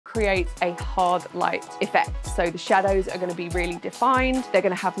creates a hard light effect. So the shadows are going to be really defined, they're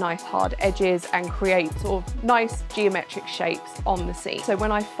going to have nice hard edges and create sort of nice geometric shapes on the scene. So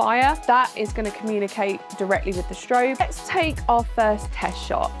when I fire, that is going to communicate directly with the strobe. Let's take our first test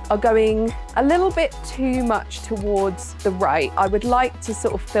shot. I'm going a little bit too much towards the right. I would like to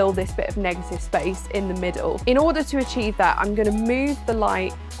sort of fill this bit of negative space in the middle. In order to achieve that, I'm going to move the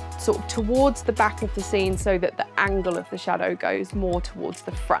light sort of towards the back of the scene so that the angle of the shadow goes more towards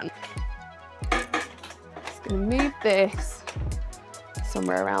the front. Just going to move this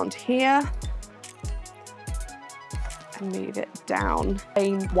somewhere around here and move it down.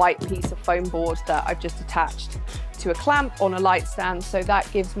 A white piece of foam board that I've just attached to a clamp on a light stand, so that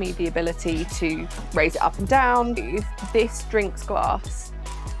gives me the ability to raise it up and down. Move this drinks glass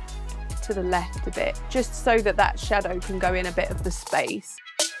to the left a bit, just so that that shadow can go in a bit of the space.